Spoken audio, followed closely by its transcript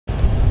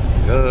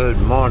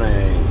Good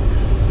morning.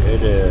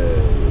 It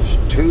is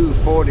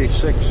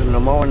 2:46 in the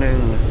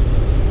morning.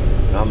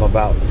 I'm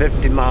about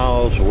 50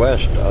 miles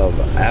west of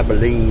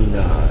Abilene,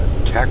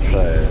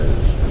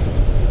 Texas.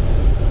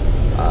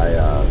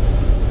 I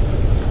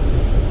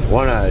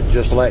want to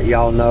just let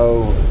y'all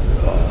know,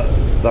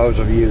 those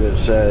of you that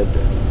said,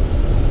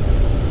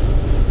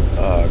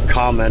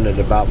 commented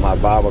about my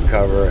Bible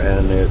cover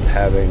and it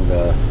having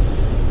the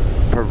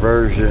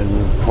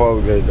perversion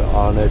quoted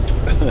on it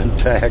in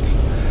text.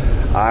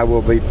 I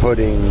will be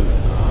putting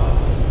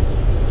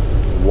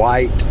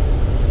white,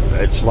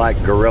 it's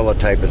like Gorilla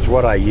Tape. It's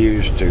what I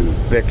use to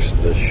fix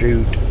the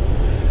chute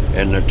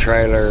in the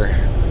trailer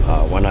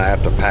when I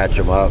have to patch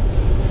them up.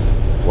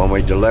 When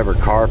we deliver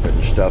carpet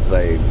and stuff,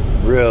 they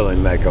really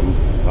make a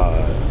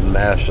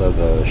mess of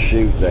the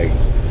chute.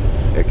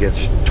 It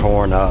gets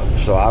torn up.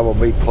 So I will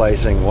be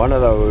placing one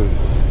of those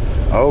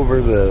over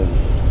the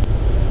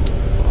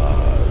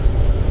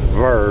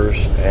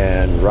verse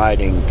and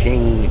writing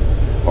King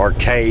or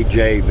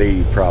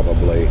KJV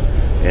probably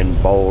in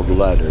bold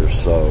letters.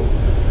 So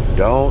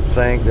don't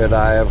think that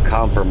I have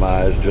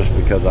compromised just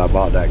because I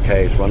bought that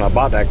case. When I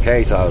bought that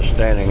case, I was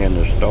standing in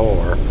the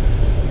store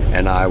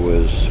and I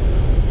was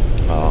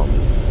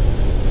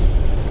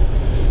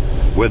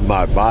with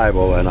my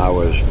Bible, and I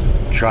was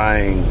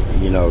trying,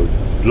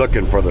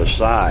 looking for the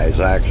size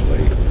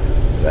actually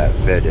that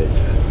fitted.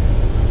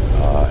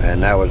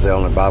 And that was the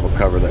only Bible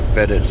cover that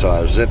fitted, so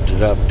I zipped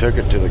it up, took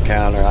it to the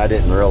counter. I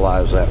didn't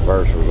realize that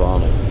verse was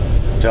on it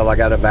until I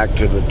got it back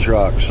to the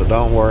truck. So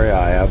don't worry,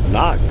 I have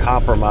not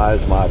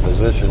compromised my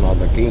position on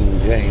the King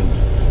James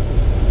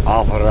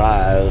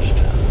Authorized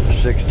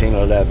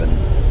 1611.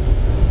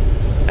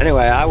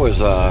 Anyway, I was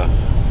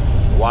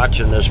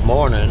watching this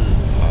morning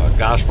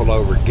Gospel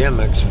Over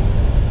Gimmicks,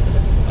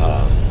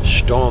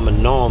 Storm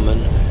and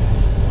Norman.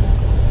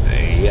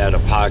 He had a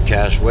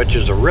podcast, which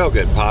is a real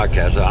good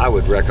podcast. I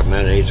would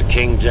recommend it. He's a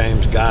King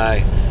James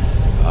guy,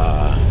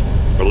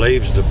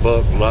 believes the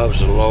book,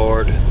 loves the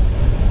Lord,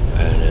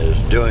 and is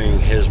doing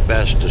his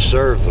best to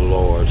serve the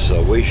Lord.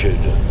 So we should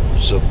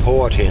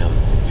support him.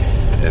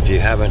 If you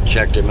haven't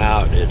checked him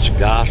out, it's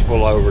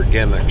Gospel Over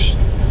Gimmicks.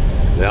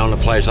 The only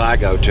place I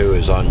go to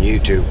is on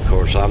YouTube. Of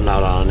course, I'm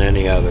not on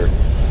any other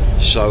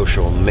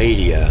social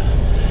media.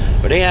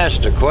 But he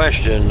asked a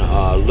question,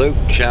 Luke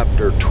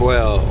chapter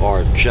 12,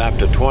 or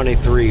chapter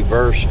 23,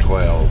 verse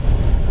 12.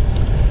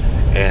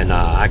 And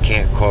I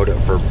can't quote it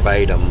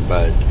verbatim,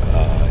 but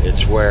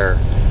it's where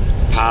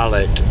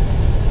Pilate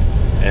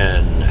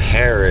and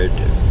Herod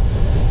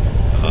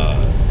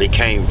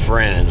became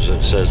friends.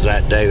 It says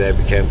that day they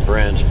became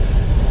friends.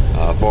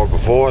 For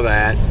before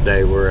that,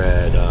 they were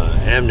at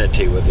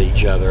enmity with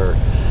each other,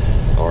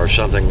 or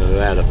something to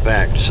that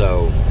effect.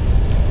 So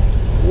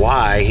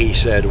he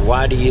said,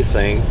 why do you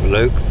think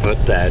Luke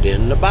put that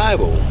in the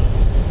Bible?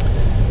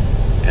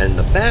 And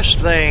the best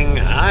thing,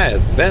 I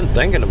have been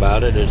thinking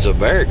about it, it's a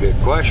very good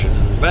question.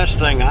 The best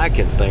thing I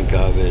can think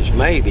of is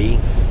maybe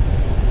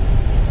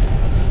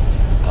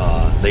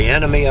the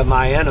enemy of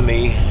my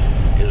enemy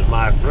is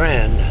my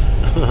friend.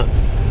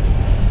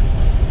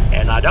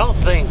 And I don't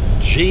think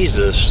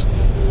Jesus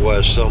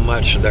was so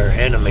much their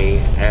enemy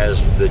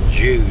as the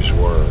Jews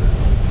were.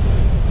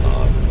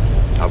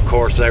 Of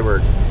course,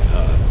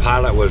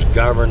 Pilate was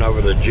governed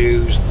over the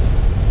Jews,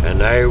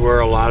 and they were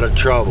a lot of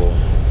trouble.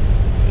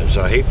 And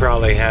so he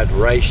probably had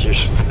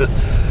racist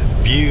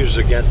views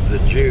against the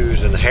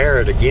Jews. And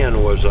Herod, again,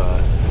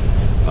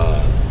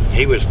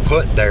 he was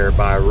put there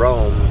by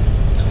Rome.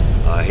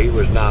 He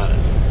was not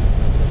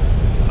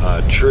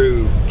a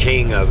true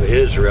king of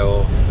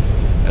Israel,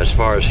 as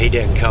far as he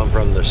didn't come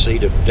from the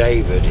seed of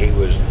David. He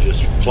was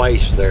just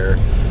placed there.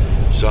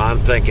 So I'm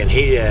thinking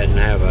he didn't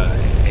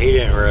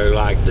really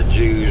like the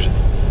Jews,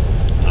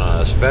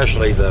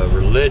 especially the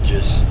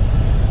religious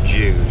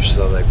Jews.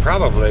 So they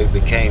probably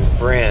became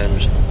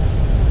friends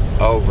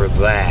over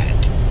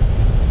that.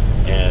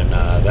 And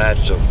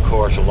that's, of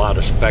course, a lot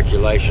of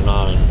speculation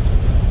on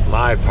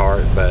my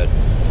part, but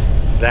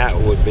that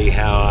would be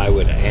how I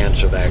would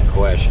answer that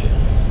question.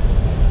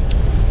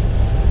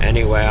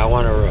 Anyway, I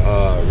want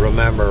to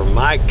remember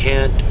Mike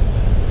Kent,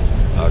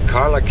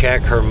 Carla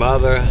Keck, her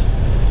mother,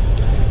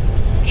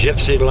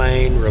 Gypsy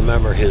Lane,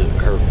 remember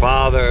her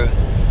father,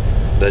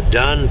 the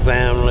Dunn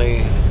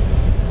family,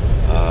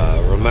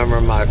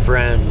 remember my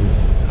friend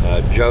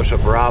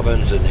Joseph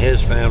Robbins and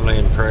his family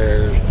in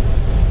prayers.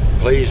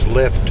 Please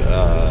lift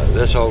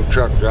this old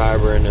truck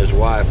driver and his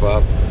wife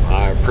up.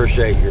 I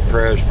appreciate your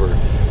prayers for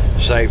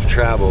safe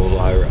travels.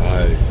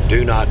 I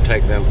do not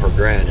take them for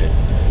granted.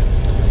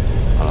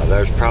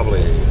 There's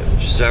probably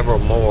several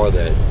more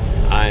that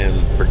I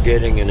am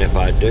forgetting, and if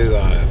I do,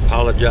 I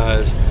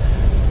apologize.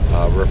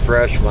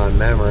 Refresh my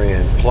memory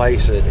and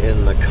place it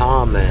in the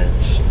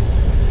comments.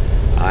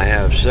 I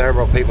have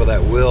several people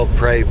that will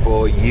pray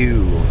for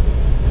you,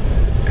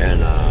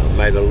 and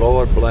may the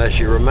Lord bless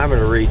you. Remember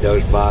to read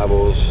those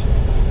Bibles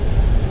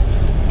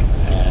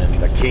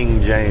and the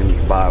King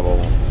James Bible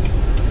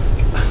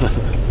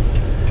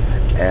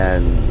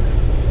and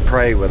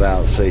pray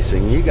without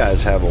ceasing. You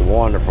guys have a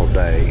wonderful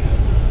day.